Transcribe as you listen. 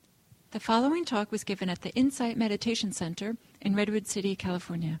The following talk was given at the Insight Meditation Center in Redwood City,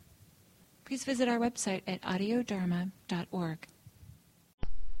 California. Please visit our website at audiodharma.org.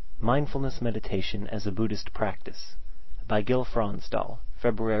 Mindfulness Meditation as a Buddhist Practice by Gil Fronsdal,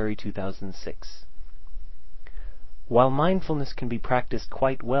 February 2006. While mindfulness can be practiced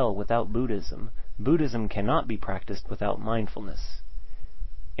quite well without Buddhism, Buddhism cannot be practiced without mindfulness.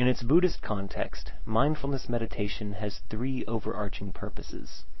 In its Buddhist context, mindfulness meditation has three overarching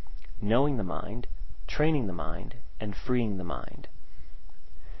purposes: knowing the mind, training the mind, and freeing the mind.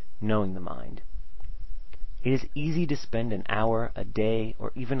 Knowing the mind. It is easy to spend an hour, a day,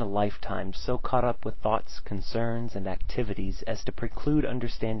 or even a lifetime so caught up with thoughts, concerns, and activities as to preclude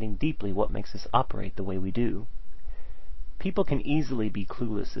understanding deeply what makes us operate the way we do. People can easily be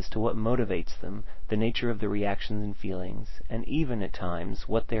clueless as to what motivates them, the nature of the reactions and feelings, and even at times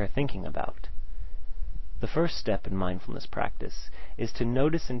what they are thinking about. The first step in mindfulness practice is to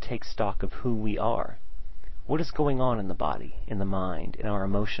notice and take stock of who we are. What is going on in the body, in the mind, in our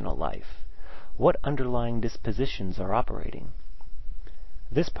emotional life? What underlying dispositions are operating?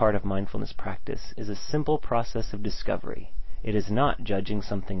 This part of mindfulness practice is a simple process of discovery. It is not judging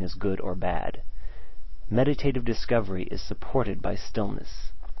something as good or bad. Meditative discovery is supported by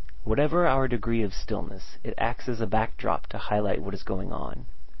stillness. Whatever our degree of stillness, it acts as a backdrop to highlight what is going on.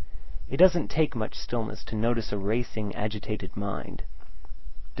 It doesn't take much stillness to notice a racing, agitated mind.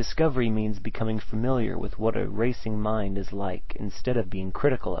 Discovery means becoming familiar with what a racing mind is like instead of being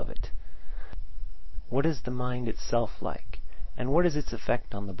critical of it. What is the mind itself like, and what is its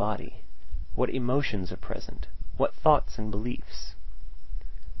effect on the body? What emotions are present? What thoughts and beliefs?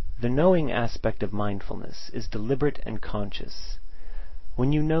 The knowing aspect of mindfulness is deliberate and conscious.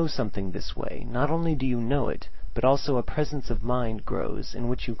 When you know something this way, not only do you know it, but also a presence of mind grows in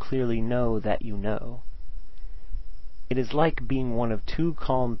which you clearly know that you know. It is like being one of two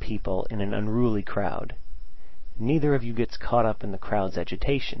calm people in an unruly crowd. Neither of you gets caught up in the crowd's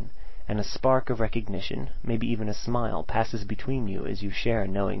agitation, and a spark of recognition, maybe even a smile, passes between you as you share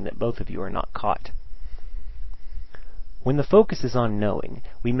knowing that both of you are not caught. When the focus is on knowing,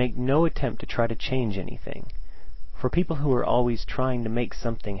 we make no attempt to try to change anything. For people who are always trying to make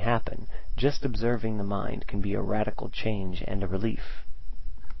something happen, just observing the mind can be a radical change and a relief.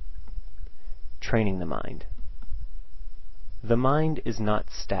 Training the mind. The mind is not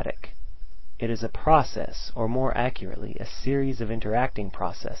static. It is a process, or more accurately, a series of interacting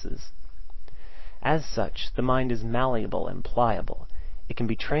processes. As such, the mind is malleable and pliable. It can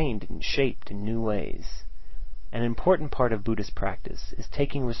be trained and shaped in new ways. An important part of Buddhist practice is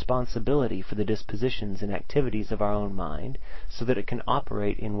taking responsibility for the dispositions and activities of our own mind so that it can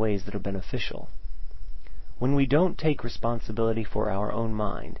operate in ways that are beneficial. When we don't take responsibility for our own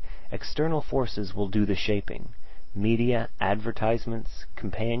mind, external forces will do the shaping: media, advertisements,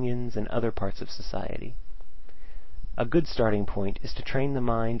 companions, and other parts of society. A good starting point is to train the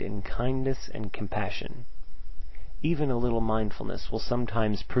mind in kindness and compassion. Even a little mindfulness will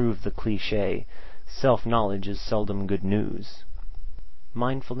sometimes prove the cliché, self-knowledge is seldom good news.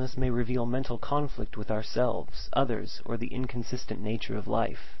 Mindfulness may reveal mental conflict with ourselves, others, or the inconsistent nature of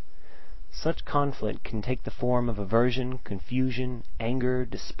life. Such conflict can take the form of aversion, confusion, anger,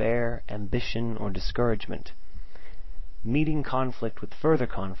 despair, ambition, or discouragement. Meeting conflict with further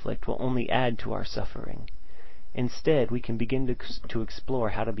conflict will only add to our suffering. Instead, we can begin to explore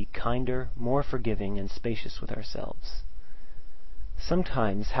how to be kinder, more forgiving, and spacious with ourselves.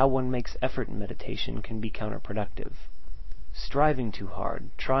 Sometimes how one makes effort in meditation can be counterproductive. Striving too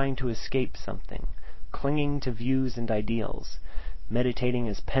hard, trying to escape something, clinging to views and ideals, meditating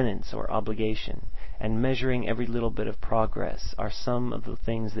as penance or obligation, and measuring every little bit of progress are some of the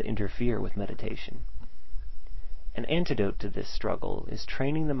things that interfere with meditation. An antidote to this struggle is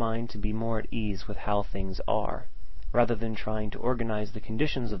training the mind to be more at ease with how things are. Rather than trying to organize the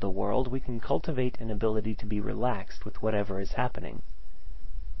conditions of the world, we can cultivate an ability to be relaxed with whatever is happening.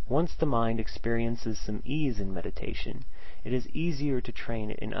 Once the mind experiences some ease in meditation, it is easier to train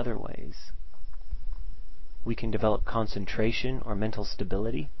it in other ways. We can develop concentration or mental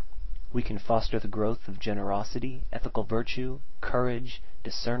stability. We can foster the growth of generosity, ethical virtue, courage,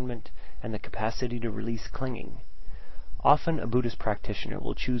 discernment, and the capacity to release clinging. Often a Buddhist practitioner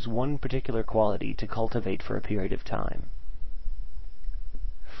will choose one particular quality to cultivate for a period of time.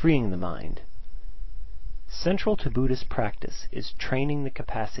 Freeing the mind. Central to Buddhist practice is training the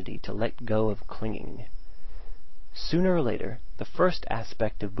capacity to let go of clinging. Sooner or later, the first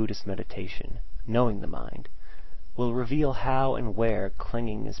aspect of Buddhist meditation, knowing the mind, will reveal how and where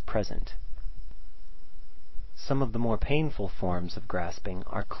clinging is present. Some of the more painful forms of grasping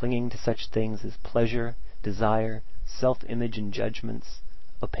are clinging to such things as pleasure, desire, self-image and judgments,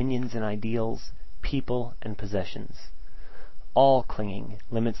 opinions and ideals, people and possessions. All clinging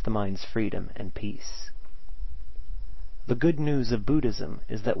limits the mind's freedom and peace. The good news of Buddhism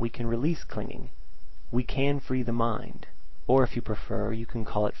is that we can release clinging. We can free the mind, or if you prefer, you can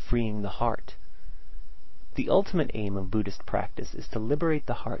call it freeing the heart. The ultimate aim of Buddhist practice is to liberate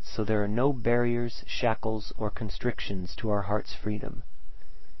the heart so there are no barriers, shackles, or constrictions to our heart's freedom.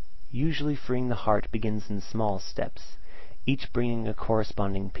 Usually freeing the heart begins in small steps, each bringing a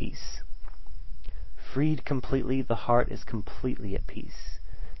corresponding peace. Freed completely, the heart is completely at peace.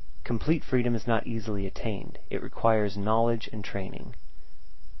 Complete freedom is not easily attained. It requires knowledge and training.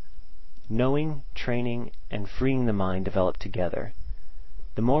 Knowing, training, and freeing the mind develop together.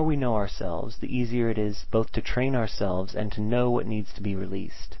 The more we know ourselves, the easier it is both to train ourselves and to know what needs to be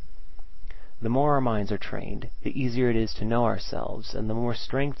released. The more our minds are trained, the easier it is to know ourselves, and the more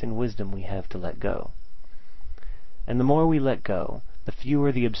strength and wisdom we have to let go. And the more we let go, the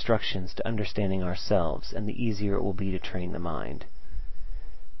fewer the obstructions to understanding ourselves, and the easier it will be to train the mind.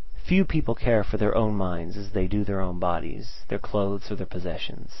 Few people care for their own minds as they do their own bodies, their clothes, or their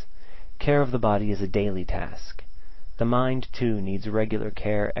possessions. Care of the body is a daily task. The mind, too, needs regular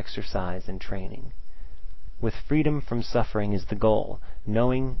care, exercise, and training. With freedom from suffering is the goal,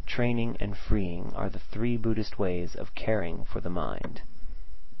 knowing, training, and freeing are the three Buddhist ways of caring for the mind.